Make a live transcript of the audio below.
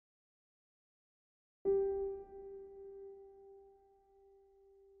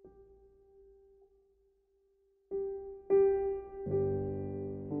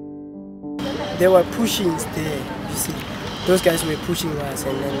they were pushing there, you see. Those guys were pushing us,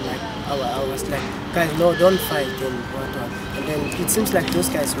 and then like I was like, guys, no, don't fight and what. And then it seems like those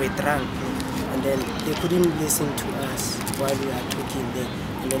guys were drunk, and then they couldn't listen to us while we were talking there,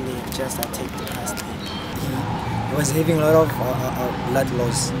 and then they just attacked us there. He was having a lot of blood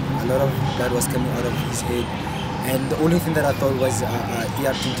loss. A lot of blood was coming out of his head. And the only thing that I thought was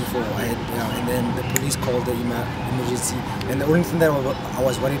ER24. And then the police called the emergency. And the only thing that I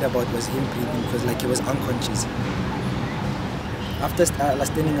was worried about was him breathing, because like he was unconscious. After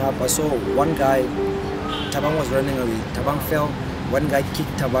standing up, I saw one guy, Thabang was running away. Thabang fell, one guy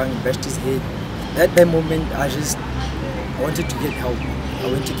kicked Thabang, bashed his head. At that moment, I wanted to get help.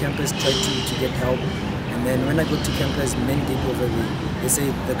 I went to campus, tried to get help. And then when I got to campus, men came over me. They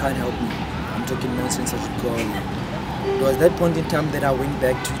said they can't help me. I'm talking nonsense, I should go away. It was that point in time that I went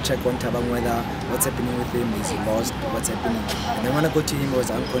back to check on Thabang whether what's happening with him, is he lost, what's happening. And then when I got to him, he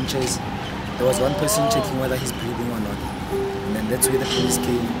was unconscious. There was one person checking whether he's breathing or not. And then that's where the police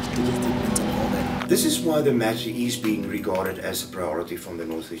came to take his statements and all that. This is why the matter is being regarded as a priority from the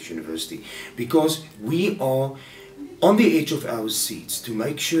North West University, because we are on the edge of our seats to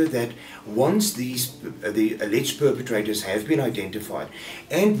make sure that once the alleged perpetrators have been identified,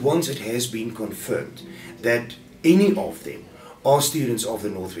 and once it has been confirmed that any of them are students of the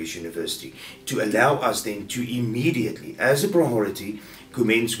North West University, to allow us then to immediately, as a priority,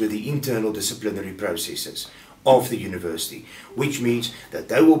 commence with the internal disciplinary processes of the university, which means that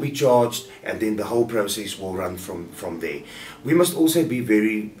they will be charged, and then the whole process will run from there. We must also be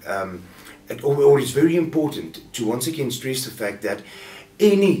very it's very important to once again stress the fact that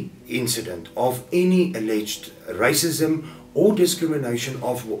any incident of any alleged racism or discrimination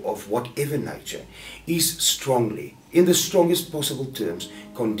of whatever nature is strongly, in the strongest possible terms,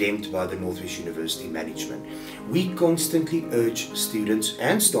 condemned by the North West University management. We constantly urge students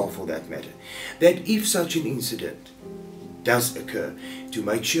and staff for that matter, that if such an incident does occur, to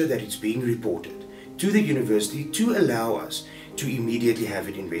make sure that it's being reported to the university to allow us to immediately have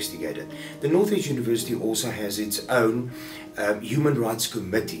it investigated. The North West University also has its own Human Rights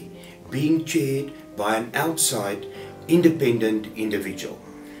Committee being chaired by an outside independent individual.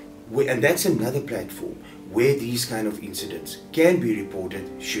 And that's another platform where these kind of incidents can be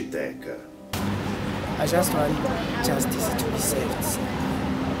reported should they occur. I just want justice to be served.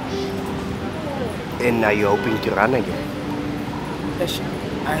 And are you hoping to run again?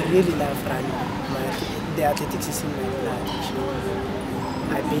 I really love running. The athletics is in my blood.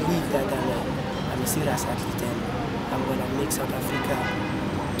 I believe that I'm a serious athlete, and I'm going to make South Africa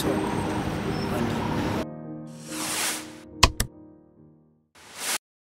talk.